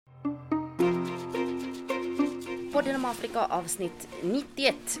podden om Afrika avsnitt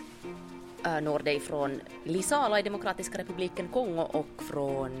 91 når dig från Lisala i Demokratiska republiken Kongo och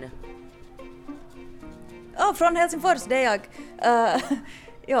från... från Helsingfors, det är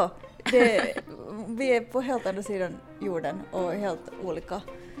jag. Vi är på helt andra sidan jorden och helt olika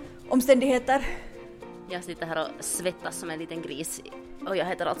omständigheter. Jag sitter här och svettas som en liten gris. Och jag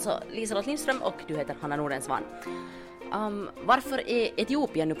heter alltså Liselott Lindström och du heter Hanna Nordensvan. Varför är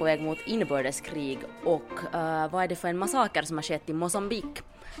Etiopien nu på väg mot inbördeskrig och vad är det för en massaker som har skett i Mozambique?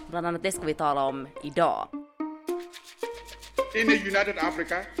 Bland annat det ska vi tala om idag. In a united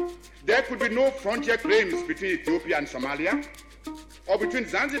Africa, there could be no frontier claims between Ethiopia and Somalia, or between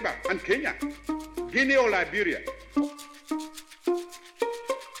Zanzibar and Kenya, Guinea or Liberia.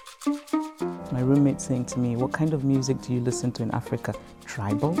 My roommate saying to me, what kind of music do you listen to in Africa?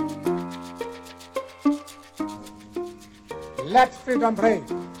 Tribal? Let freedom reign.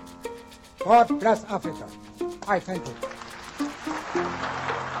 God bless Africa. I thank you.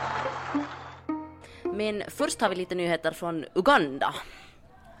 Men först har vi lite nyheter från Uganda.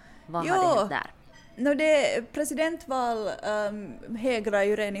 Vad har det hänt där? Det presidentval hägrar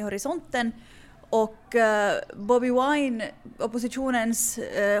ju redan i horisonten och Bobby Wine, oppositionens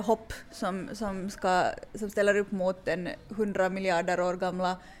hopp som ställer upp mot den 100 miljarder år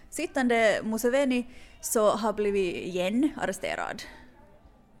gamla sittande Museveni, så har blivit igen arresterad.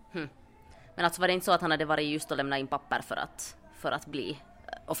 Men alltså var det inte så att han hade varit just och lämnat in papper för att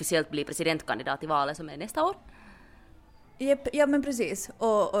officiellt bli presidentkandidat i valet som är nästa år? Ja, men precis.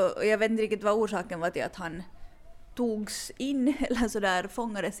 Och jag vet inte riktigt vad orsaken var till att han togs in eller sådär,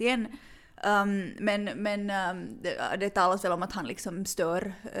 fångades igen. Men det talas väl om att han liksom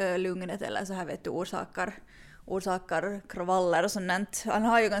stör lugnet eller så här, vet du, orsakar kravaller och sånt. Han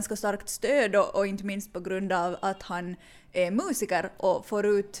har ju ganska starkt stöd och inte minst på grund av att han är musiker och får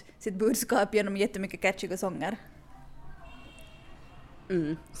ut sitt budskap genom jättemycket catchiga sånger.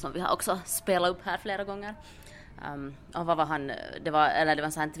 Som vi har också spelat upp här flera gånger. Och vad var han? Det var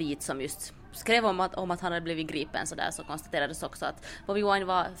en sån här tweet som just skrev om att han hade blivit gripen, så konstaterades också att Bobby Wine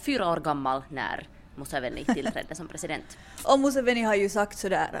var 4 år gammal när Museveni tillträdde som president. Och Museveni har ju sagt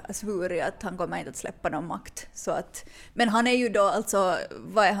sådär, svurit att han kommer inte att släppa någon makt. Så att, men han är ju då alltså,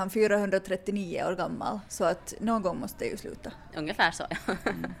 vad är han, 439 år gammal, så att någon gång måste det ju sluta. Ungefär så, ja.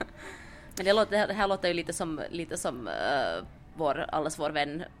 Men det här låter ju lite som allas vår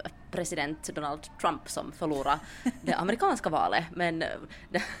vän president Donald Trump som förlorade det amerikanska valet. Men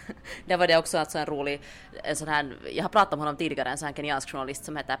det var det också alltså en rolig sån här, jag har pratat om honom tidigare, en sån här kenyansk journalist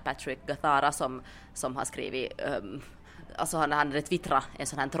som heter Patrick Gathara som har skrivit alltså han hade twittrat en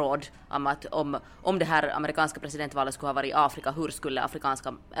sån här tråd om att om det här amerikanska presidentvalet skulle ha varit i Afrika, hur skulle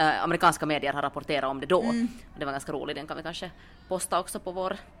amerikanska medier ha rapporterat om det då? Det var ganska roligt, den kan vi kanske posta också på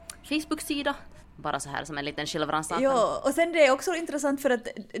vår Facebook-sida. Bara så här som en liten självrannsakan. Ja, och sen det är också intressant för att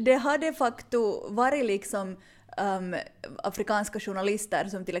det har de facto varit liksom afrikanska journalister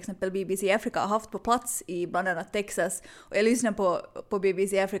som till exempel BBC Africa har haft på plats i bland annat Texas. Och jag lyssnade på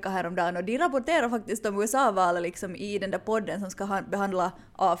BBC Africa häromdagen och de rapporterar faktiskt om USA-valet liksom i den där podden som ska behandla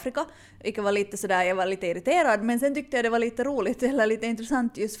Afrika. Vilket var lite sådär, jag var lite irriterad, men sen tyckte jag det var lite roligt eller lite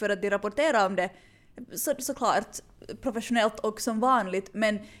intressant just för att de rapporterar om det såklart professionellt och som vanligt,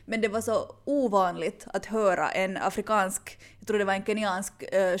 men det var så ovanligt att höra en afrikansk, jag tror det var en kenyansk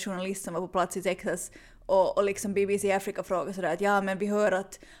journalist som var på plats i Texas och liksom BBC Africa frågade sådär att ja, men vi hör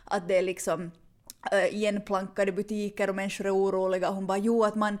att det är liksom igenplankade butiker och människor är oroliga. Hon bara, jo,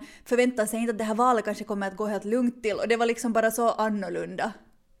 att man förväntar sig inte att det här valet kanske kommer att gå helt lugnt till, och det var liksom bara så annorlunda.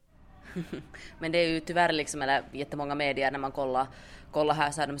 Men det är ju tyvärr liksom, eller jättemånga medier när man kollar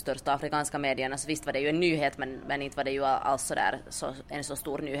här så här de största afrikanska medierna, så visst var det ju en nyhet, men inte var det ju alls en så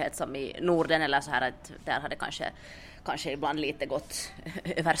stor nyhet som i Norden eller så här, att där hade kanske ibland lite gått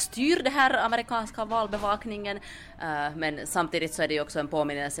överstyr det här amerikanska valbevakningen, men samtidigt så är det ju också en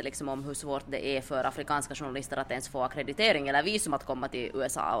påminnelse liksom om hur svårt det är för afrikanska journalister att ens få akkreditering eller visum att komma till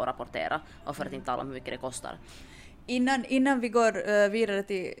USA och rapportera, och för att inte tala om hur mycket det kostar. Innan vi går vidare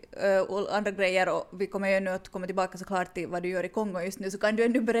till andra grejer, och vi kommer ju nu att komma tillbaka såklart till vad du gör i Kongo just nu, så kan du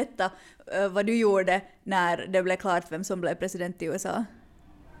ännu berätta vad du gjorde när det blev klart vem som blev president i USA?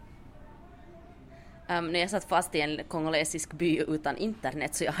 När jag satt fast i en kongolesisk by utan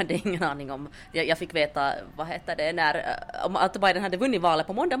internet, så jag hade ingen aning om, jag fick veta, vad heter det, om att Biden hade vunnit valet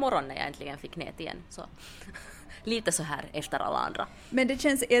på måndag morgon när jag äntligen fick nät igen, så lite så här efter alla andra. Men det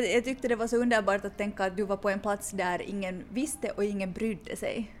känns, jag tyckte det var så underbart att tänka att du var på en plats där ingen visste och ingen brydde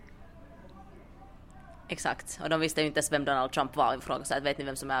sig. Exakt, och de visste ju inte ens vem Donald Trump var, och frågade så att vet ni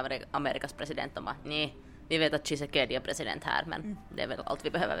vem som är Amerikas president? De bara, nej, vi vet att Tshisekedi är president här, men det är väl allt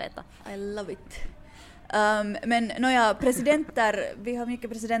vi behöver veta. I love it. Men nåja, presidenter, vi har mycket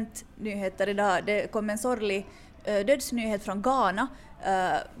presidentnyheter idag. Det kom en sorglig dödsnyhet från Ghana,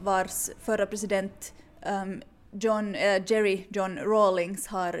 vars förra president Jerry John Rawlings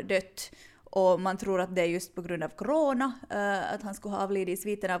har dött. Och man tror att det är just på grund av corona, att han skulle ha avlidit i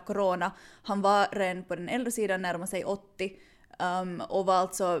sviten av corona. Han var redan på den äldre sidan, närmare sig 80, och var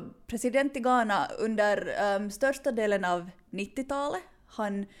alltså president i Ghana under största delen av 90-talet.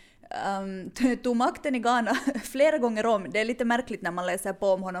 Han tog makten i Ghana flera gånger om. Det är lite märkligt när man läser på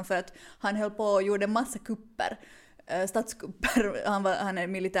om honom, för att han höll på och gjorde massa kupper, statskupper. Han är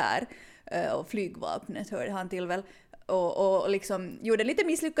militär, och flygvapnet hörde han till väl. Och liksom gjorde lite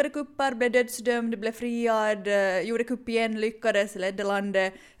misslyckade kuppar, blev dödsdömd, blev friad, gjorde kupp igen, lyckades, ledde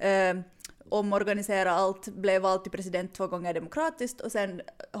landet, omorganiserade allt, blev vald till president 2 gånger demokratiskt, och sen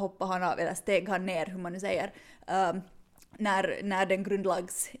hoppade han av, eller steg han ner, hur man nu säger, när den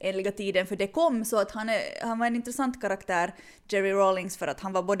grundlagsenliga tiden för det kom. Så att han var en intressant karaktär, Jerry Rawlings, för att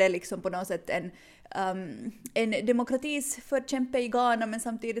han var både liksom på något sätt en demokratis förkämpe i Ghana, men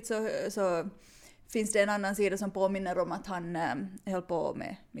samtidigt så finns det en annan sida som påminner om att han höll på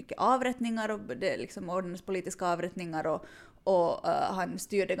med mycket avrättningar, och det liksom ordnades politiska avrättningar, och han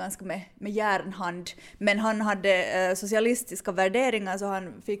styrde ganska med järnhand. Men han hade socialistiska värderingar, så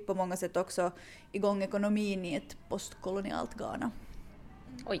han fick på många sätt också igång ekonomin i ett postkolonialt Ghana.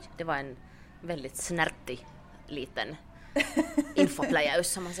 Oj, det var en väldigt snärtig liten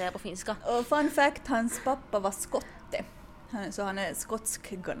infopläjäys, som man säger på finska. Och fun fact, hans pappa var skotte. Så han är skotsk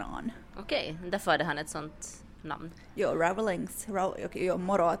ghanan. Okej, därför hade han ett sånt namn. Jo, Rawlings.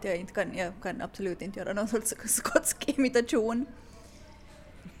 Moro att jag kan absolut inte göra någon sorts skotsk imitation.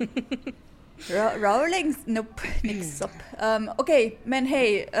 Rawlings, nope, nix upp. Okej, men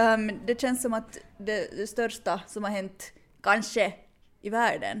hej, det känns som att det största som har hänt kanske i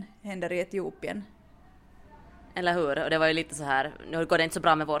världen händer i Etiopien. Eller hur? Och det var ju lite så här, nu går det inte så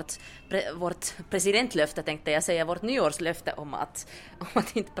bra med vårt presidentlöfte, tänkte jag säga, vårt nyårslöfte om att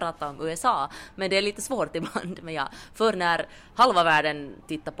inte prata om USA. Men det är lite svårt ibland. Men ja, för när halva världen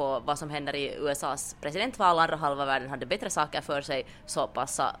tittar på vad som händer i USAs presidentval, andra halva världen hade bättre saker för sig, så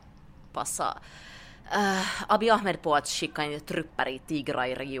passa Abiy Ahmed på att skicka in trupper i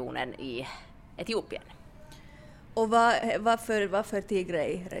Tigray-regionen i Etiopien. Och varför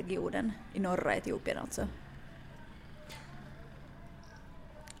Tigray-regionen i norra Etiopien alltså?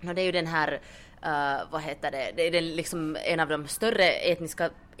 Det är ju den här, det är liksom en av de större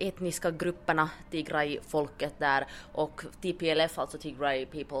etniska grupperna, Tigray-folket där, och TPLF, alltså Tigray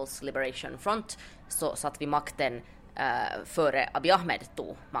People's Liberation Front, så satt vid makten före Abiy Ahmed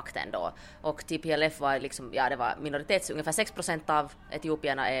tog makten då. Och TPLF var liksom, det var minoritets, ungefär 6% av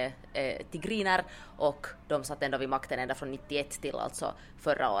etiopierna är tigriner, och de satt ändå vid makten ända från 91 till alltså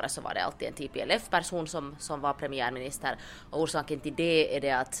förra året, så var det alltid en TPLF-person som var premiärminister. Och orsaken till det är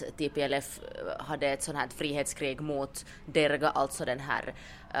det att TPLF hade ett sånt här frihetskrig mot Derga, alltså den här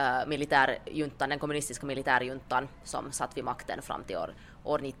militärjuntan, den kommunistiska militärjuntan som satt vid makten fram till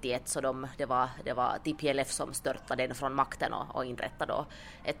år 91, så det var TPLF som störtade den från makten och inrättade då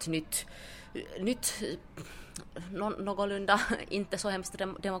ett nytt någorlunda inte så hemskt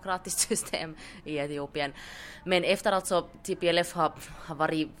demokratiskt system i Etiopien. Men efter alltså TPLF har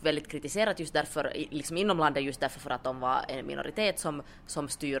varit väldigt kritiserat just därför, liksom inom landet, just därför för att de var en minoritet som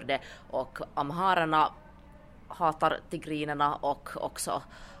styrde, och amhararna hatar tigrinerna, och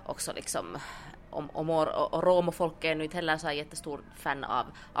också liksom och romofolk är nu inte heller så här jättestor fan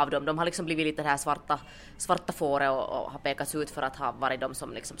av dem. De har liksom blivit lite det här svarta fåret och har pekats ut för att ha varit de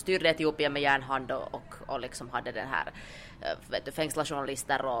som liksom styrde Etiopien med järnhand och liksom hade den här fängsla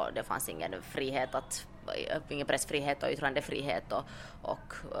journalister, och det fanns ingen pressfrihet och yttrandefrihet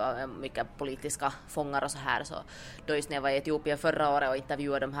och mycket politiska fångar och så här. Så då just när jag var i Etiopien förra året och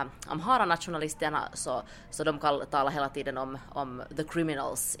intervjuade de här amhara-nationalisterna, så de talar hela tiden om the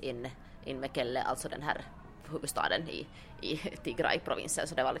criminals in Mekelle, alltså den här huvudstaden i Tigray-provinsen.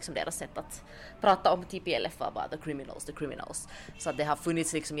 Så det var liksom deras sätt att prata om TPLF, var bara the criminals. Så det har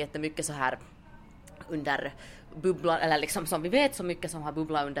funnits liksom jättemycket så här under bubblan, eller liksom som vi vet, så mycket som har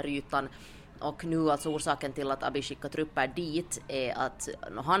bubblat under ytan. Och nu alltså orsaken till att Abiy skickar trupper dit är att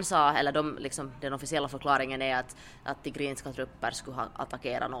han sa, eller liksom, den officiella förklaringen är att tigrinska trupper skulle ha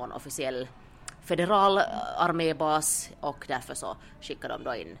attackerat någon officiell federal armébas, och därför så skickar de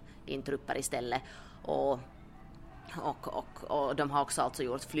då in trupper istället, och de har också alltså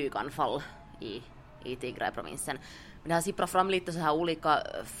gjort flyganfall i Tigray-provinsen. Men det har sipprat fram lite så här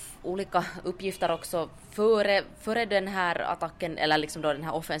olika uppgifter också. Före den här attacken, eller liksom då den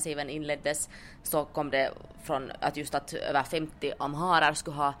här offensiven inleddes, så kom det från att över 50 amharar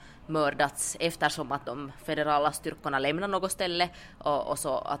skulle ha mördats eftersom att de federala styrkorna lämnade något ställe, och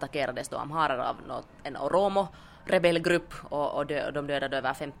så attackerades då amharar av en oromo rebellgrupp, och de dödade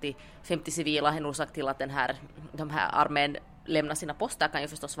över 50 civila. En orsak till att de här armén lämna sina poster kan ju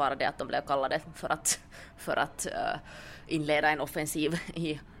förstås vara det att de blev kallade för att inleda en offensiv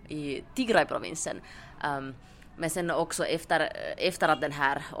i Tigray-provinsen. Men sen också efter att den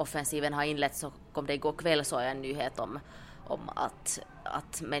här offensiven har inletts, så kom det igår kväll så en nyhet om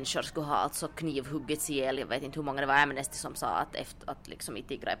att människor skulle ha alltså knivhuggits ihjäl. Jag vet inte hur många, det var Amnesty som sa att liksom i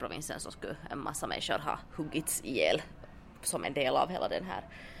Tigray-provinsen så skulle en massa människor ha huggits ihjäl som en del av hela den här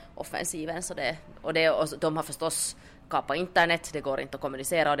offensiven. Och de har förstås kapat internet, det går inte att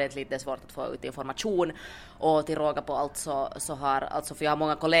kommunicera och det är lite svårt att få ut information. Och till råga på allt så har, alltså för jag har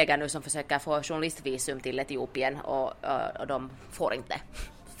många kollegor nu som försöker få journalistvisum till Etiopien och de får inte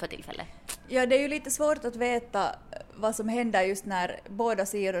för tillfället. Ja, det är ju lite svårt att veta vad som händer just när båda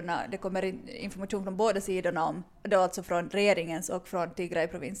sidorna, det kommer information från båda sidorna om, då alltså från regeringens och från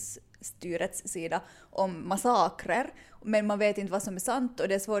Tigray-provinsstyrets sida, om massakrer. Men man vet inte vad som är sant och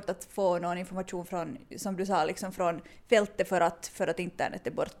det är svårt att få någon information från, som du sa, liksom från fältet för att internet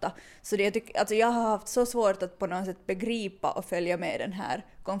är borta. Så jag har haft så svårt att på något sätt begripa och följa med den här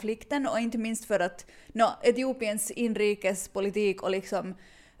konflikten, och inte minst för att Etiopiens inrikespolitik och liksom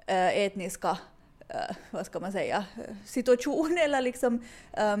etniska vad ska man säga, situation eller liksom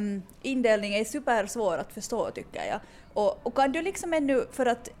indelning är supersvår att förstå, tycker jag. Och kan du liksom ännu, för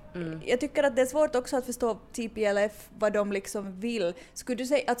att jag tycker att det är svårt också att förstå TPLF, vad de liksom vill. Skulle du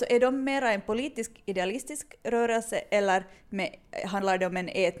säga, alltså är de mera en politisk idealistisk rörelse eller handlar det om en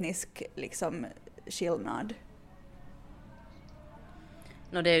etnisk liksom skillnad?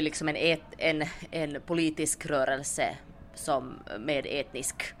 Det är ju liksom en politisk rörelse som med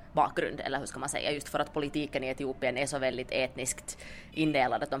etnisk bakgrund, eller hur ska man säga, just för att politiken i Etiopien är så väldigt etniskt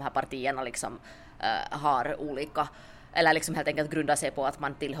indelad att de här partierna liksom har olika, eller liksom helt enkelt grundar sig på att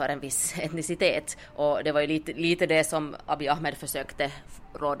man tillhör en viss etnicitet. Och det var ju lite det som Abiy Ahmed försökte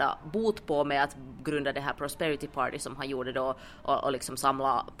råda bot på med att grunda det här Prosperity Party som han gjorde då, och liksom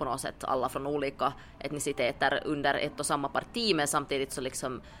samla på något sätt alla från olika etniciteter under ett och samma parti, men samtidigt så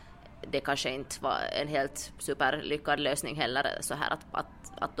liksom det kanske inte var en helt superlyckad lösning heller, så här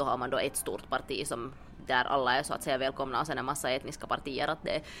att då har man då ett stort parti som där alla är så att säga välkomna, och sen en massa etniska partier, att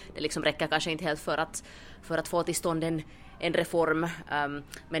det liksom räcker kanske inte helt för att få till stånd en reform.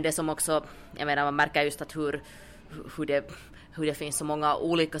 Men det som också, jag menar, man märker just att hur det finns så många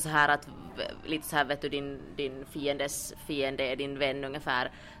olika så här, att lite så här, vet du, din fiendes fiende är din vän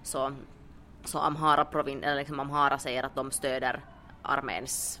ungefär, så Amhara säger att de stöder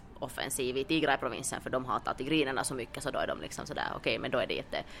arméns offensiv i Tigray-provinsen för de hatar tigrinerna så mycket, så då är de liksom sådär okej, men då är det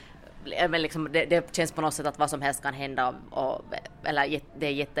men liksom det känns på något sätt att vad som helst kan hända, eller det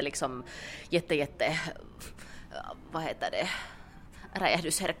är jätte vad heter det,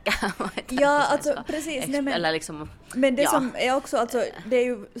 räjähdysherkkä. Ja, alltså precis. Eller liksom, men det som är också, alltså, det är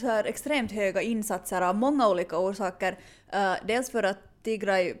ju så här extremt höga insatser av många olika orsaker. Dels för att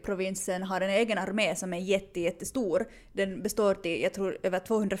Tigray-provinsen har en egen armé som är jättestor. Den består till, jag tror, över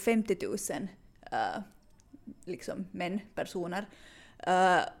 250 000 liksom personer.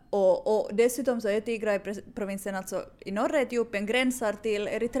 Och dessutom så är Tigray-provinsen alltså i norra Etiopien gränsar till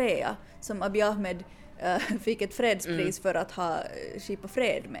Eritrea, som Abiy Ahmed fick ett fredspris för att ha skipat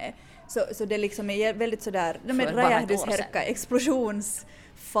fred med. Så det liksom är väldigt sådär, räjähdysherkkä,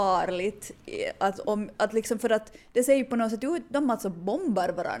 explosionsfarligt. Att liksom, för att det ser ju på något sätt ut, de alltså bombar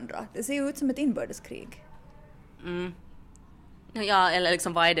varandra. Det ser ju ut som ett inbördeskrig. Ja, eller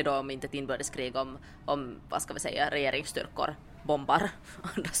liksom vad är det då om inte ett inbördeskrig, om vad ska vi säga, regeringsstyrkor bombar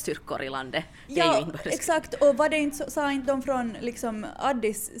andra styrkor i landet. Det är ju inbördeskrig. Exakt, och var det inte, sa inte de från liksom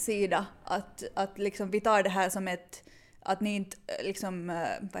Addis sida att liksom vi tar det här som att ni inte liksom,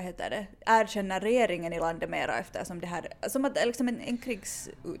 erkänner regeringen i landet mera, eftersom det här, som att liksom en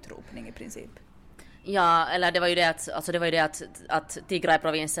krigsutropning i princip. Ja, eller det var ju det att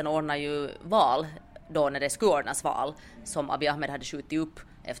Tigray-provinsen ordnar ju val då när det skulle ordnas val som Abiy Ahmed hade skjutit upp,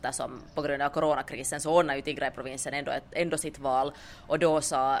 eftersom på grund av coronakrisen så ordnar ju Tigray-provinsen ändå sitt val, och då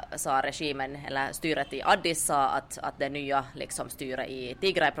sa regimen, eller styret i Addis sa att det nya liksom styret i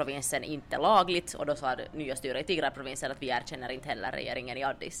Tigray-provinsen inte är lagligt, och då sa det nya styret i Tigray-provinsen att vi erkänner inte heller regeringen i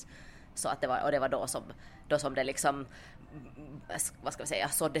Addis. Så att det var då som det liksom, vad ska vi säga,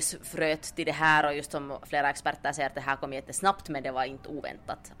 såddes fröet till det här, och just som flera experter säger att det här kom jättesnabbt, men det var inte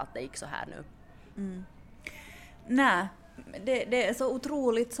oväntat att det gick så här nu. Nej, det är så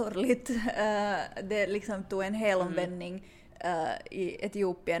otroligt sorgligt. Det liksom tog en helomvändning i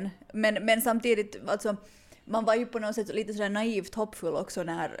Etiopien. Men samtidigt, alltså, man var ju på något sätt lite sådär naivt hoppfull också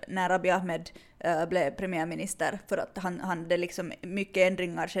när Abiy Ahmed blev premiärminister, för att han det liksom mycket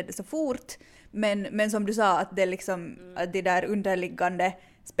ändringar skedde så fort. Men som du sa, att det liksom, att de där underliggande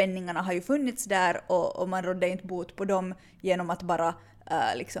spänningarna har ju funnits där, och man rådde inte bot på dem genom att bara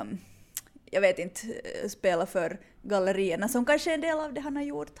liksom, jag vet inte, spela för gallerierna, som kanske en del av det han har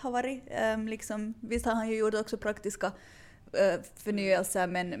gjort har varit. Liksom, visst har han ju gjort också praktiska förnyelser,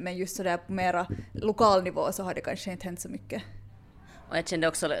 men just sådär på mera lokal nivå så har det kanske inte hänt så mycket. Och jag kände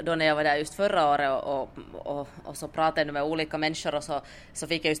också då när jag var där just förra året och så pratade jag med olika människor, och så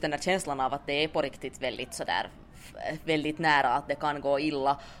fick jag just den där känslan av att det är på riktigt väldigt sådär, väldigt nära att det kan gå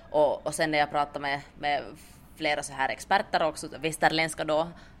illa. Och sen när jag pratade med flera så här experter också, västerländska då,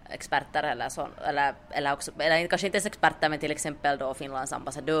 experter eller också, eller kanske inte ens experter, men till exempel då Finlands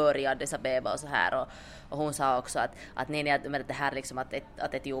ambassadör i Addis Abeba och så här, och hon sa också att med det här liksom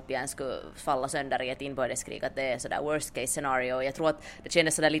att Etiopien skulle falla sönder i ett inbördeskrig, att det är sådär worst case scenario. Jag tror att det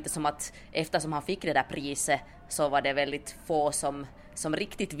kändes sådär lite som att eftersom han fick det där priset så var det väldigt få som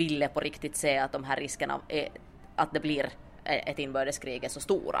riktigt ville på riktigt se att de här riskerna att det blir ett inbördeskrig är så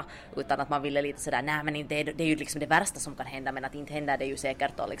stora, utan att man ville lite sådär, nej men det är ju liksom det värsta som kan hända, men att inte händer det ju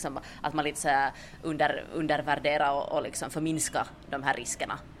säkert, och liksom att man lite sådär undervärdera och liksom förminska de här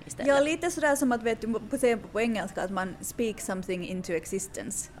riskerna istället. Ja, lite sådär som att, vet du, på engelska, att man speak something into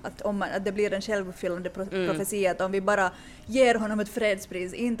existence, att det blir en självuppfyllande profetia, att om vi bara ger honom ett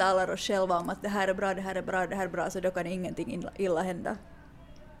fredspris, inte alla oss själva om att det här är bra, det här är bra, det här är bra, så då kan ingenting illa hända.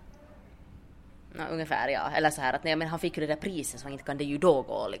 Ja, ungefär, ja. Eller så här att nej, men han fick ju det där priset, så inte kan det ju då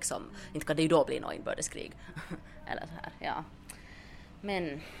gå liksom, inte kan det ju då bli något inbördeskrig. Eller så här, ja.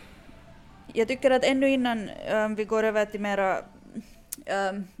 Men jag tycker att ännu innan vi går över till mera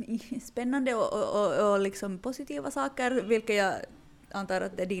spännande och liksom positiva saker, vilket jag antar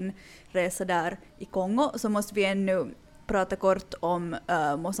att det är din resa där i Kongo, så måste vi ännu prata kort om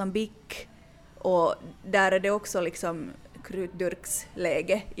Mosambik, och där är det också liksom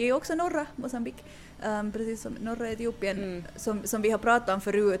krutdurksläge i också norra Mosambik, precis som norra Etiopien, som vi har pratat om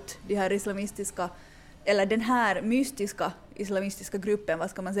förut, de här islamistiska, eller den här mystiska islamistiska gruppen, vad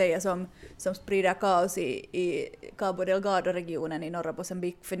ska man säga, som sprider kaos i Cabo Delgado-regionen i norra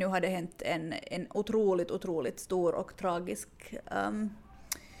Mosambik, för nu har det hänt en otroligt stor och tragisk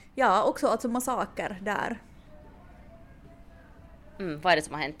också alltså massaker där. Vad är det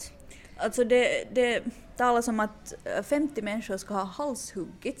som har hänt? Alltså det talas om att 50 människor ska ha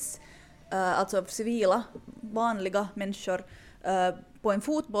halshuggits, alltså civila, vanliga människor, på en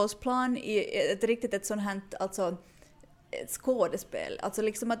fotbollsplan i ett sånt här, alltså ett skådespel. Alltså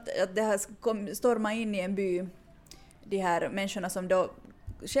liksom att det här stormar in i en by, de här människorna som då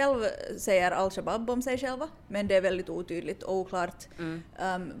själv säger Al-Shabaab om sig själva, men det är väldigt otydligt och oklart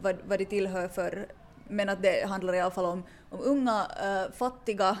vad de tillhör för. Men att det handlar i alla fall om unga,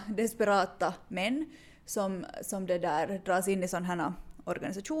 fattiga, desperata män som det där dras in i sådana här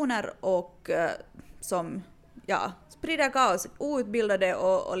organisationer och som sprider kaos, outbildade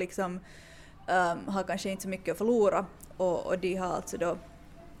och liksom har kanske inte så mycket att förlora, och de har alltså då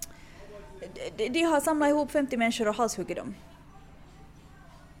de har samlat ihop 50 människor och halshuggit dem.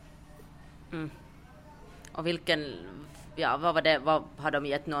 Och vad har de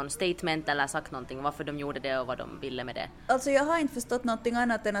gett någon statement eller sagt någonting varför de gjorde det och vad de ville med det? Alltså jag har inte förstått någonting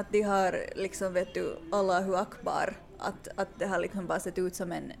annat än att de har liksom, vet du, Allahu Akbar, att det har liksom bara sett ut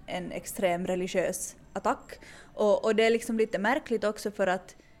som en extrem religiös attack, och det är liksom lite märkligt också, för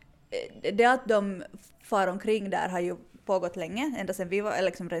att det att de far omkring där har ju pågått länge, ända sedan vi var, eller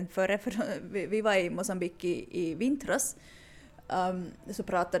liksom rent före, för vi var i Mosambik i vintras. Så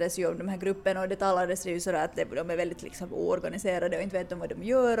pratades ju om de här grupperna, och det talades ju sådär att de är väldigt liksom oorganiserade och inte vet de vad de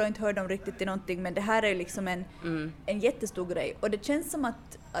gör och inte hör de riktigt till någonting, men det här är ju liksom en jättestor grej, och det känns som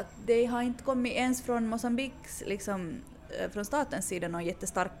att det har inte kommit ens från Mosambiks liksom, från statens sida några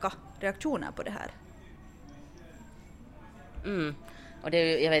jättestarka reaktioner på det här. Och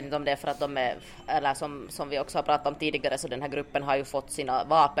det, jag vet inte om det är för att de är, eller som vi också har pratat om tidigare, så den här gruppen har ju fått sina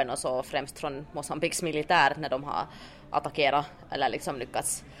vapen och så främst från Mosambiks militär när de har attackerat eller liksom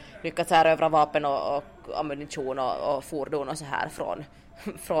lyckats erövra vapen och ammunition och fordon och så här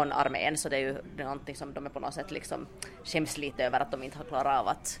från armén, så det är ju någonting som de är på något sätt liksom skäms lite över att de inte har klarat av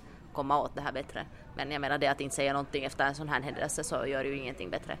att komma åt det här bättre. Men jag menar det att inte säga någonting efter en sån här händelse, så gör ju ingenting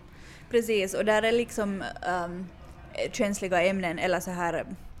bättre. Precis, och där är liksom känsliga ämnen, eller så här,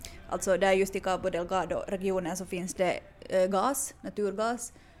 alltså där just i Cabo Delgado-regionen så finns det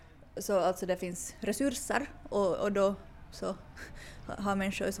naturgas, så alltså det finns resurser och då så har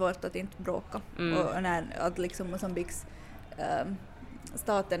människor svårt att inte bråka. Och när att liksom Mosambiks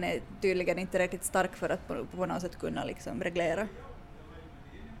staten är tydligen inte riktigt stark för att på något sätt kunna liksom reglera.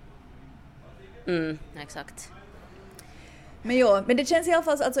 Exakt. Men det känns i alla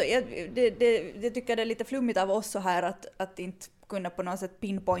fall, alltså, det tycker jag det är lite flummigt av oss så här att inte kunna på något sätt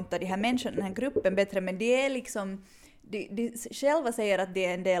pinpointa de här människorna, den här gruppen bättre, men det är liksom, de själva säger att det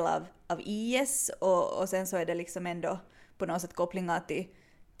är en del av IS och sen så är det liksom ändå på något sätt kopplingar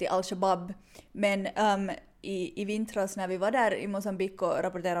till Al-Shabaab. Men i vintras när vi var där i Mosambik och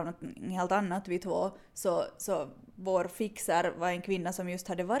rapporterade om något helt annat, vi två, så vår fixer var en kvinna som just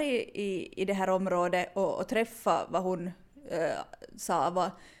hade varit i det här området och träffat vad hon sa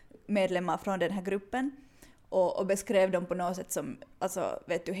var medlemmar från den här gruppen och beskrev dem på något sätt som, alltså,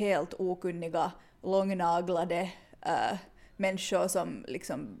 vet du, helt okunniga, långnaglade människor som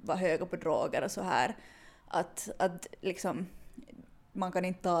liksom var höga på droger och så här. Att liksom, man kan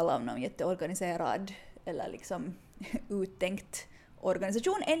inte tala om någon jätteorganiserad eller liksom uttänkt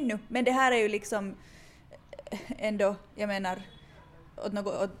organisation ännu, men det här är ju liksom ändå, jag menar,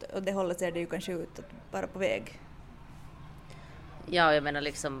 åt det hållet ser det ju kanske ut att vara på väg. Ja, jag menar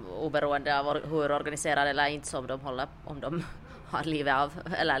liksom oberoende av hur organiserade eller inte som de håller, om de har livet av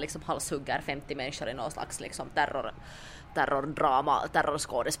eller liksom halshuggar 50 människor i någon slags liksom terrordrama,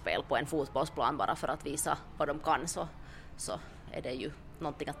 terrorskådespel på en fotbollsplan bara för att visa vad de kan, så är det ju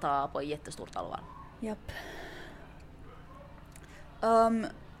någonting att ta på jättestort allvar. Japp.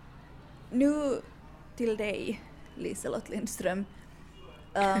 Nu till dig, Liselott Lindström.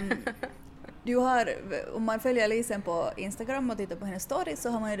 Du har, om man följer Lisen på Instagram och tittar på hennes stories, så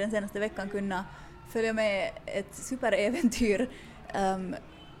har man ju den senaste veckan kunnat följa med ett superäventyr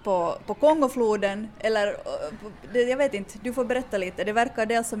på Kongofloden, eller jag vet inte, du får berätta lite. Det verkar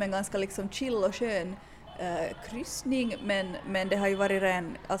dels som en ganska liksom chill och skön kryssning, men det har ju varit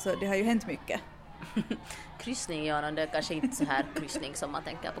alltså det har ju hänt mycket. Kryssning, ja, det är kanske inte så här kryssning som man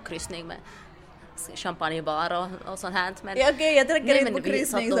tänker på kryssning med champagnebar och sånt här. Men ja, okej, jag tänker inte på vi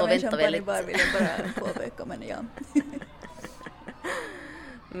kryssning som en champagnebar, vill jag bara påpeka, men ja.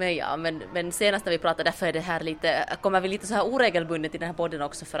 Men ja, men senast när vi pratade, därför är det här lite, kommer vi lite så här oregelbundet i den här podden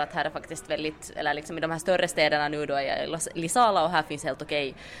också, för att här är faktiskt väldigt, eller liksom i de här större städerna nu då är jag i Lisala och här finns helt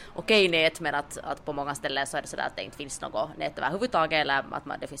okej nät, men att på många ställen så är det sådär att det inte finns något nät överhuvudtaget, eller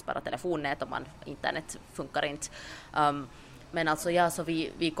att det finns bara telefonnät och internet funkar inte. Men alltså ja, så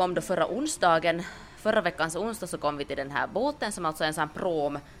vi kom då förra veckans onsdag så kom vi till den här båten som alltså är en sån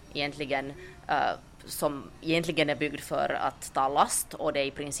prom egentligen, som egentligen är byggd för att ta last, och det är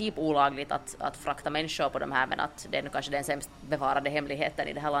i princip olagligt att frakta människor på de här, men att det är kanske den sämst bevarade hemligheten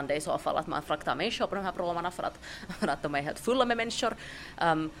i det här landet i så fall, att man fraktar människor på de här promarna för att de är helt fulla med människor,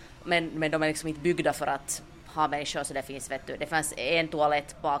 men de är liksom inte byggda för att ha människor, så det finns, vet du, det finns en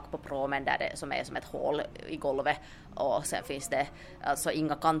toalett bak på promen där som är som ett hål i golvet, och sen finns det alltså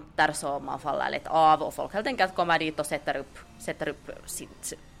inga kanter så man faller lätt av, och folk helt enkelt kommer dit och sätter upp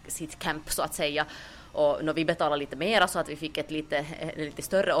sitt camp så att säga. Och när vi betalade lite mer så att vi fick ett lite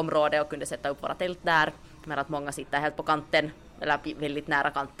större område och kunde sätta upp våra tält där, men att många sitter helt på kanten eller väldigt nära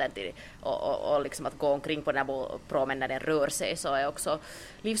kanten till, och liksom att gå omkring på den här promen när den rör sig så är också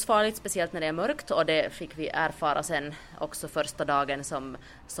livsfarligt, speciellt när det är mörkt, och det fick vi erfara sen också första dagen som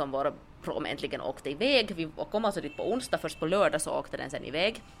vår prom äntligen åkte iväg. Vi kom alltså dit på onsdag, först på lördag så åkte den sen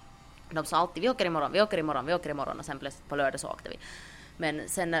iväg. De sa alltid vi åker imorgon och sen plötsligt på lördag så åkte vi. Men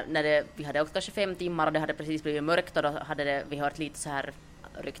sen när vi hade åkt kanske 5 timmar och det hade precis blivit mörkt, och då hade vi hört lite så här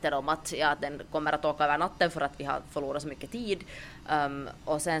rykten om att den kommer att åka över natten för att vi har förlorat så mycket tid.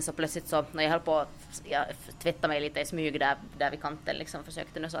 Och sen så plötsligt så när jag höll på att tvätta mig lite i smyg där vid kanten liksom,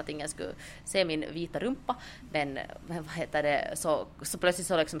 försökte nu så att ingen skulle se min vita rumpa, men vad heter det, så plötsligt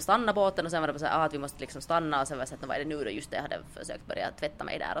så liksom stanna båten, och sen var det så att vi måste liksom stanna, och sen var det så att vad är det nu då, just det, jag hade försökt börja tvätta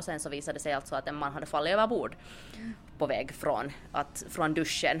mig där, och sen så visade det sig alltså att en man hade fallit över bord på väg från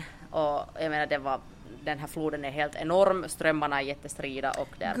duschen, och jag menar den här floden är helt enorm, strömmarna är jättestrida, och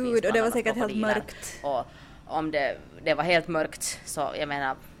där Gud, och det var säkert helt mörkt. Och om det var helt mörkt, så jag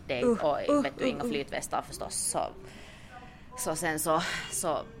menar det och vet du, inga flytvästar förstås, så sen så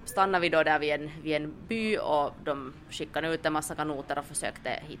stannade vi då där vid en by, och de skickade ut en massa kanoter och försökte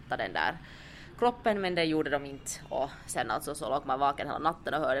hitta den där kroppen, men det gjorde de inte, och sen alltså så låg man vaken hela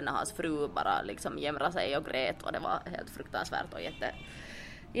natten och hörde när hans fru bara liksom jämra sig och grät, och det var helt fruktansvärt och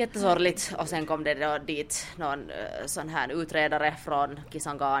jättesorgligt. Och sen kom det då dit någon sån här utredare från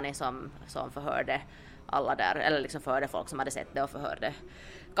Kisangani som förhörde alla där, eller liksom förhörde folk som hade sett det, och förhörde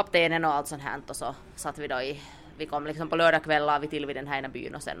kaptenen och allt sånt här, och så satt vi då vi kom liksom på lördagkvällar vi till vid den här ena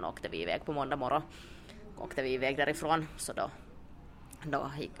byn och sen åkte vi iväg på måndag morgon. Åkte vi iväg därifrån, så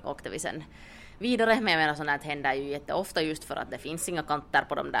då åkte vi sen vidare. Men jag menar, sånt här händer ju jätteofta just för att det finns inga kanter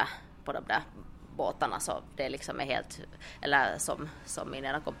på de där båtarna, så det liksom är helt, eller som min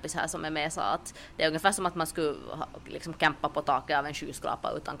ena kompis här som är med sa, att det är ungefär som att man skulle liksom campa på taket av en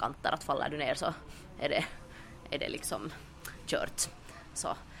skyskrapa utan kanter, att faller du ner så är det liksom kört.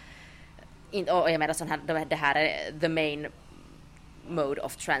 Så och jag menar sån här, det här är the main mode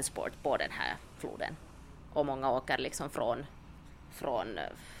of transport på den här floden, och många åker liksom från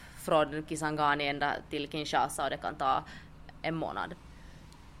Kisangani ända till Kinshasa, och det kan ta en månad.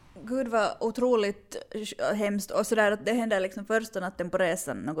 Gud vad otroligt hemskt, och sådär att det händer liksom första natten på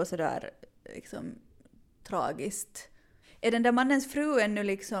resan, något sådär liksom tragiskt. Är den där mannens fru ännu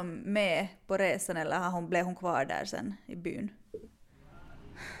liksom med på resan, eller blev hon kvar där sen i byn?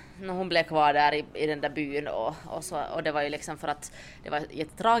 Hon blev kvar där i den där byn, och det var ju liksom för att det var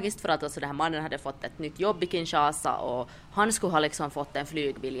jättetragiskt, för att alltså den här mannen hade fått ett nytt jobb i Kinshasa och han skulle ha liksom fått en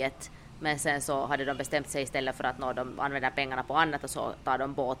flygbiljett, men sen så hade de bestämt sig istället för att de använder pengarna på annat, och så tar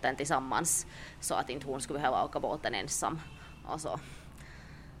de båten tillsammans så att inte hon skulle behöva åka båten ensam,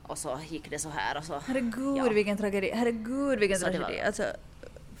 och så gick det så här, och så herregud vilken tragedi, Var... alltså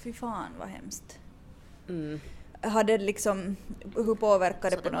fy fan vad hemskt. Mm. Hade liksom, hur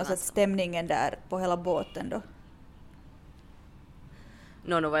påverkade Så på något sätt stämningen där på hela båten då?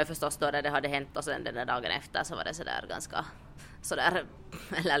 Nu var jag förstås då när det hade hänt, och sen den där dagen efter så var det sådär ganska sådär,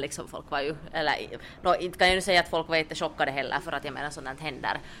 eller liksom folk var ju, eller inte kan jag nu säga att folk var inte chockade heller, för att jag menar sådant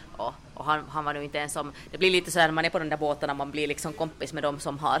händer, och han var nu inte ens som, det blir lite så här, man är på den där båten, man blir liksom kompis med dem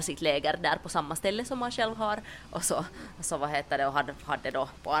som har sitt läger där på samma ställe som man själv har, och så vad heter det, och hade då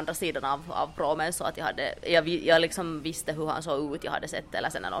på andra sidan av promen, så att jag liksom visste hur han såg ut, jag hade sett, eller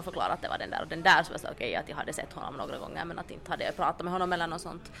sen när någon förklarade att det var den där och den där, så var det okej, att jag hade sett honom några gånger, men att inte hade jag pratat med honom eller något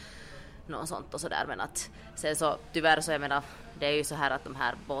sånt och sådär, men att sen så tyvärr så jag menar, det är ju så här att de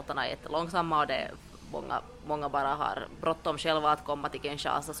här båtarna är jättelångsamma, och det är många bara har bråttom själva att komma till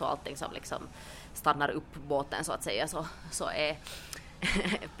Kinshasa, så allting som liksom stannar upp båten så att säga, så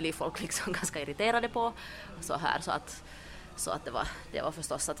blir folk liksom ganska irriterade på så här, så att det var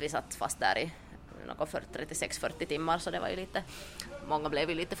förstås att vi satt fast där i något 36-40 timmar, så det var ju lite, många blev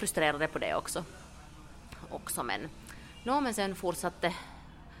ju lite frustrerade på det också, men sen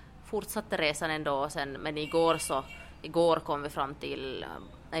fortsatte resan ändå, men i förrgår kom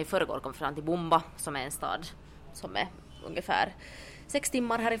vi fram till Bumba, som är en stad som är ungefär 6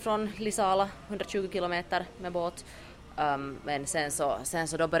 timmar härifrån Lisala, 120 kilometer med båt. Men sen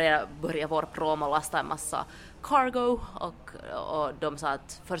så då började vår prom att lasta en massa cargo, och de sa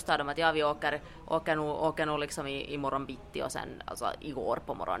att först sa de att ja, vi åker nog liksom i morgon bitti, och sen alltså igår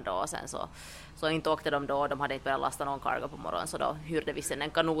på morgon då, och sen så inte åkte de då, de hade inte börjat lasta någon cargo på morgonen, så då hyrde vi sen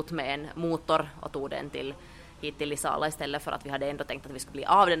en kanot med en motor och tog den hit till Lisala istället, för att vi hade ändå tänkt att vi skulle bli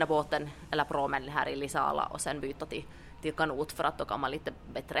av den där båten eller promen här i Lisala och sen byta till kanot, för att då kan man lite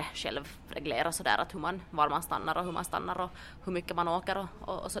bättre själv reglera sådär att var man stannar och hur man stannar och hur mycket man åker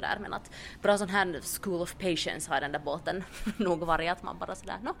och sådär, men att bra sån här school of patience har den där båten nog varit, att man bara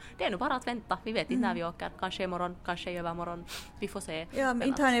sådär, det är nu bara att vänta, vi vet inte när vi åker, kanske imorgon, kanske i övermorgon, vi får se. Ja, men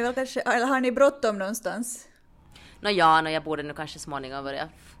inte har ni väl kanske, eller har ni bråttom någonstans? Jag borde nu kanske småningom börja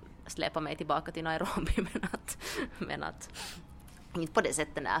släpa mig tillbaka till Nairobi, men att inte på det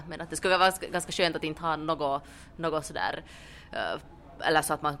sättet, nej, men att det skulle vara ganska skönt att inte ha något sådär, eller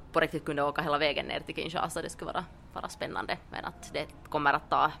så att man på riktigt kunde åka hela vägen ner till Kinshasa, det skulle vara spännande, men att det kommer att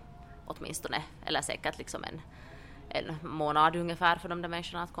ta åtminstone, eller säkert liksom en månad ungefär för de där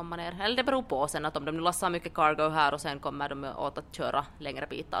människorna att komma ner, eller det beror på sen, att om de nu lassar mycket cargo här och sen kommer de åt att köra längre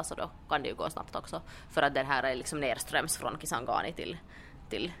bitar, så då kan det ju gå snabbt också, för att den här är liksom nerströms från Kisangani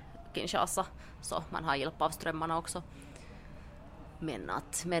till Kinshasa, så man har hjälp av strömmarna också.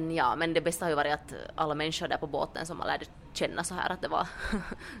 Men det bästa har ju varit att alla människor där på båten som man lärde känna så här, att det var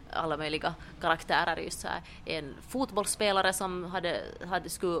alla möjliga karaktärer, just så här, en fotbollsspelare som hade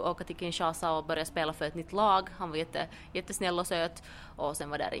skulle åka till Kinshasa och börja spela för ett nytt lag, han var jättesnäll och söt, och sen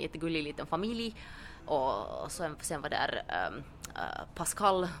var där en jättegullig liten familj, och sen var där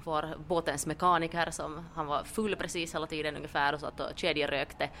Pascal, vår båtens mekaniker, som han var full precis hela tiden ungefär, och så att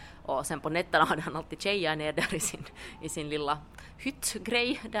kedjerökte, och sen på nätterna hade han alltid tjejer ner där i sin lilla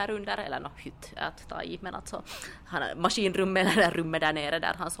hyttgrej där under, eller hytt att ta i, men alltså maskinrummet eller rummet där nere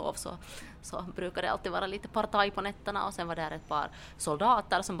där han sov, så brukade det alltid vara lite partaj på nätterna, och sen var där ett par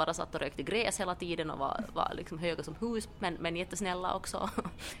soldater som bara satt och rökte gräs hela tiden och var liksom höga som hus, men jättesnälla också.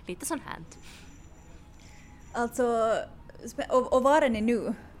 Lite sånt här. Alltså, och var är ni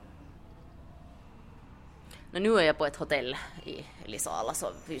nu? Nu är jag på ett hotell i Lisala,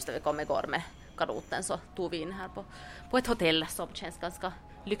 så just när vi kom igår med kanoten så tog vi in här på ett hotell som känns ganska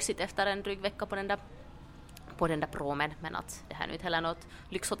lyxigt efter en dryg vecka på den där promen. Men att det här är nu inte heller något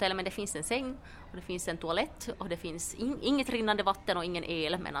lyxhotell, men det finns en säng och det finns en toalett och det finns inget rinnande vatten och ingen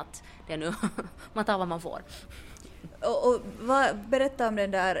el, men att det är nu man tar vad man får. Och berätta om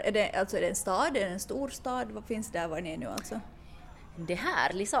den där, är det en stad, är det en stor stad, vad finns där, var ni är nu alltså? Det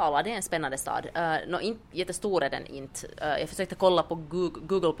här, Lisala, det är en spännande stad. Jättestor är den inte. Jag försökte kolla på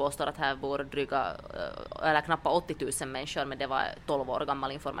Google påstår att här bor dryga, eller knappt 80 000 människor, men det var 12 år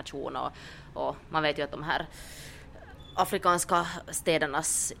gammal information och man vet ju att de här afrikanska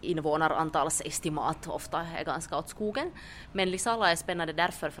städernas invånarantalsestimat ofta är ganska åt skogen. Men Lisala är spännande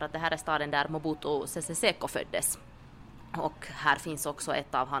därför för att det här är staden där Mobutu Sese Seko föddes. Och här finns också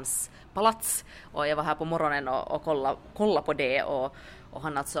ett av hans palats, och jag var här på morgonen och kolla på det och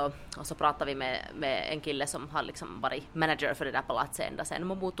han alltså, och så pratade vi med en kille som har liksom varit manager för det där palatset ända sedan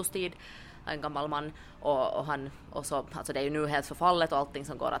Mobutus tid, en gammal man, och så alltså det är ju nu helt förfallet och allting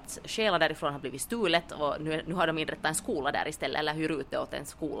som går att stjäla därifrån har blivit stulet, och nu har de inrättat en skola där istället, eller hyr ut det åt en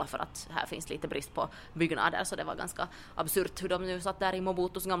skola för att här finns lite brist på byggnader, så det var ganska absurt hur de nu satt där i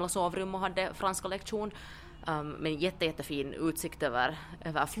Mobutus gamla sovrum och hade franska lektion. Men jättefin utsikt över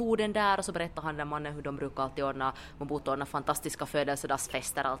floden där, och så berättade han den mannen hur de brukar alltid ordna fantastiska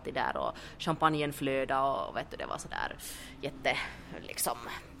födelsedagsfester alltid där, och champagnen flöda och vet du, det var så där jätte liksom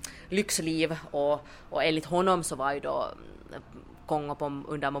lyxliv, och enligt honom så var ju då Kongo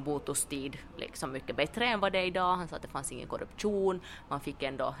under Mobutus tid liksom mycket bättre än vad det är idag. Han sa att det fanns ingen korruption, man fick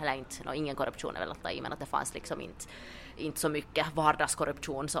ändå, eller inte, ingen korruption är väl att ta i, men att det fanns liksom inte så mycket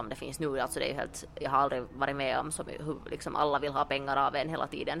vardagskorruption som det finns nu. Alltså det är helt, jag har aldrig varit med om så hur liksom alla vill ha pengar av en hela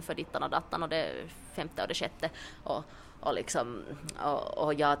tiden för dittan och dattan, och det femte och det sjätte, och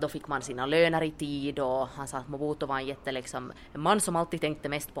ja, då fick man sina löner i tid, och han sa att Mobutu var en man som alltid tänkte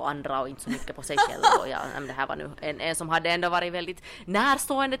mest på andra och inte så mycket på sig själv, och ja, det här var nu en som hade ändå varit väldigt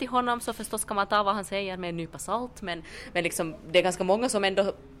närstående till honom, så förstås kan man ta vad han säger med en nypa salt, men liksom det är ganska många som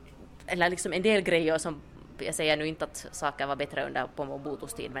ändå, eller liksom en del grejer som, jag säger nu inte att saker var bättre på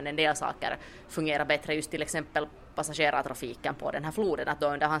Mobutus tid, men en del saker fungerar bättre, just till exempel passagerartrafiken på den här floden, att då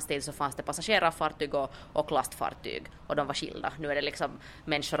under hans tid så fanns det passagerarfartyg och lastfartyg, och de var skilda. Nu är det liksom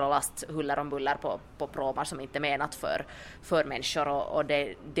människor och last huller om buller på pråmar som inte är menat för människor, och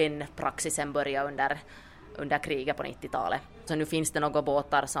den praxisen började under kriget på 90-talet. Så nu finns det några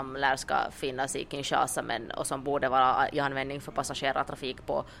båtar som lär ska finnas i Kinshasa och som borde vara i användning för passagerartrafik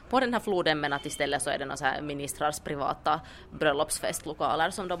på den här floden, men att istället så är det några så här ministrars privata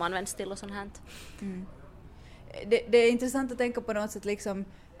bröllopsfestlokaler som de används till och sånt här. Mm. Det är intressant att tänka på något sätt liksom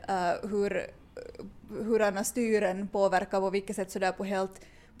hur andra styren påverkar på vilket sätt sådär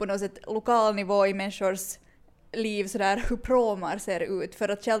på något sätt lokal nivå i människors liv, sådär hur pråmar ser ut. För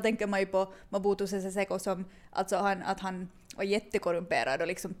att själv tänker man ju på Mobutu Sese Seko som alltså att han var jättekorrumperad och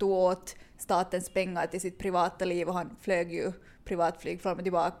liksom tog åt statens pengar till sitt privata liv, och han flög ju privatflyg fram och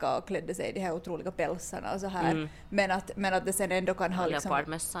tillbaka och klädde sig i de här otroliga pälsarna och så här. Men att det sen ändå kan ha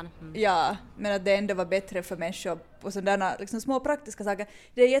liksom, ja, men att det ändå var bättre för människor på sådana liksom små praktiska saker.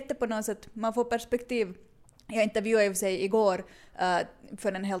 Det är jätte på något sätt, man får perspektiv. Jag intervjuade i och för sig igår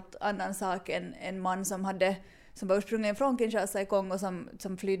för en helt annan sak, en man som var ursprungligen från Kinshasa i Kongo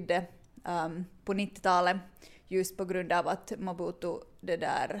som flydde på 90-talet just på grund av att Mobutu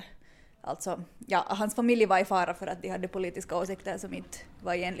alltså, ja, hans familj var i fara för att de hade politiska åsikter som inte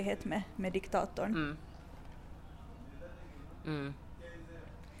var i enlighet med diktatorn.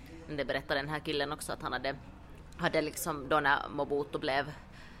 Det berättade den här killen också, att han hade liksom då när Mobutu blev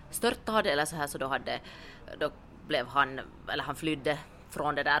störtad eller så här, så då blev han flydde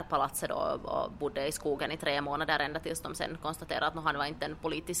från det där palatset då, och bodde i skogen i 3 månader ända tills de sen konstaterade att han var inte en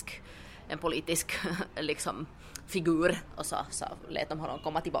politisk liksom figur, och så lät de honom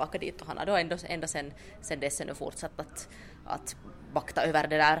komma tillbaka dit, och han har då ända sen dess nu fortsatt att vakta över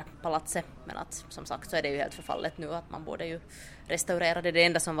det där palatset, men att som sagt så är det ju helt förfallet nu, att man borde ju restaurera det. Det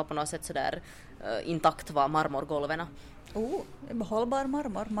enda som var på något sätt så där intakt var marmorgolven.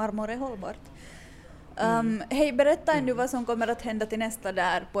 Hållbar marmor är hållbart. Hej, berätta nu vad som kommer att hända till nästa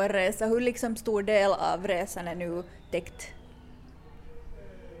där på en resa. Hur liksom stor del av resan är nu täckt?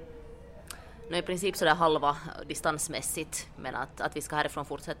 I princip sådär halva distansmässigt, men att vi ska härifrån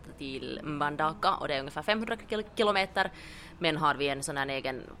fortsätta till Mbandaka, och det är ungefär 500 kilometer, men har vi en sån här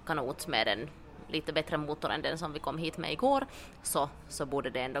egen kanot med en lite bättre motor än den som vi kom hit med igår, så borde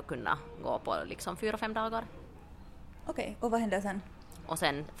det ändå kunna gå på liksom 4-5 dagar. Okej, och vad händer sen? Och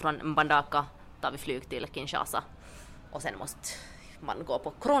sen från Mbandaka tar vi flyg till Kinshasa, och sen måste man går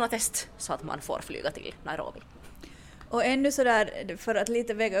på coronatest så att man får flyga till Nairobi. Och ännu sådär, för att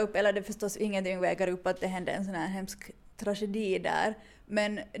lite väga upp, eller det förstås ingenting väger upp att det hände en sån här hemsk tragedi där,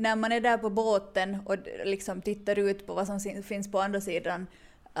 men när man är där på båten och liksom tittar ut på vad som finns på andra sidan,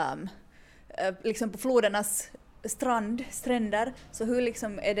 liksom på flodernas stränder, så hur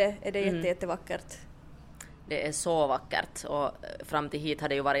liksom är det jättevackert. Det är så vackert, och fram till hit har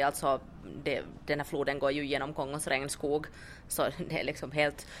det ju varit alltså, den här floden går ju genom Kongos regnskog, så det är liksom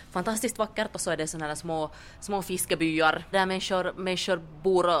helt fantastiskt vackert, och så är det sådana här små fiskebyar där människor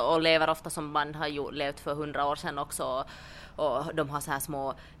bor och lever ofta som man har ju levt för 100 år sedan också, och de har så här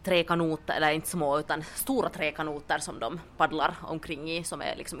små träkanoter, eller inte små utan stora träkanoter som de paddlar omkring i, som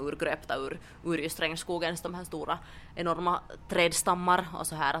är liksom urgröpta ur just regnskogens de här stora enorma trädstammar, och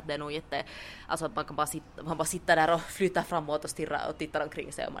så här att det är nog alltså att man bara sitter där och flyttar framåt och stirrar och tittar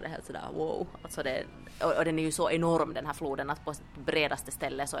omkring sig, och man är helt sådär wow, alltså och den är ju så enorm den här floden, att på bredaste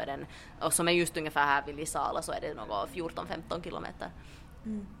stället så är den, och som är just ungefär här vid Lisala, så är det något 14-15 kilometer.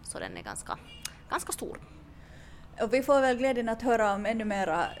 Så den är ganska stor. Och vi får väl glädjen att höra om ännu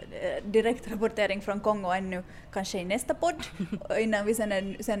mera direktrapportering från Kongo ännu kanske i nästa podd, innan vi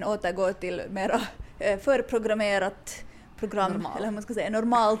sen återgår till mera förprogrammerat program, eller hur man ska säga,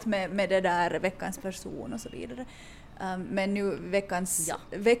 normalt med det där veckans person och så vidare. Men nu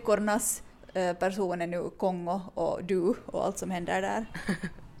veckornas person är nu Kongo och du och allt som händer där.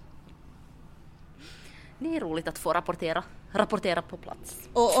 Det är roligt att få rapportera på plats.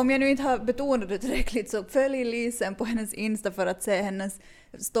 Och om jag nu inte har betonat det tillräckligt, så följ Lisen på hennes Insta för att se hennes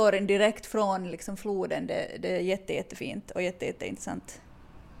storyn direkt från liksom floden. Det är jättefint och jätteintressant.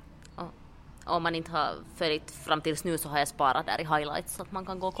 Om man inte har följt fram tills nu, så har jag sparat där i highlights så att man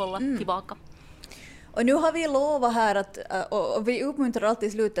kan gå och kolla tillbaka. Och nu har vi lovat här att, och vi uppmuntrar alltid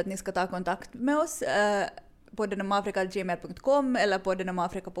i slutet att ni ska ta kontakt med oss på denomafrika@gmail.com eller på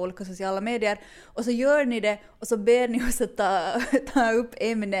denomafrika på olika sociala medier, och så gör ni det och så ber ni oss att ta upp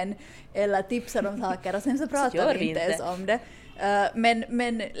ämnen eller tipsar om saker, och sen så pratar vi inte ens om det.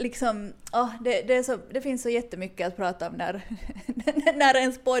 Men liksom, det finns så jättemycket att prata om när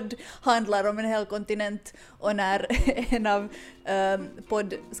ens podd handlar om en hel kontinent, och när en av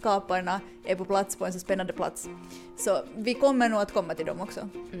poddskaparna är på plats på en så spännande plats. Så vi kommer nog att komma till dem också.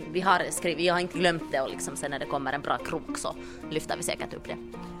 Vi har inte glömt det, och liksom sen när det kommer en bra krok så lyfter vi säkert upp det.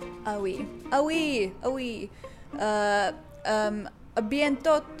 Oui. A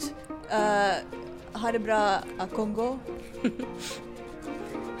bientot. Ha det bra, a Kongo.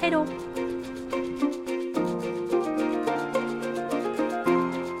 Hej då!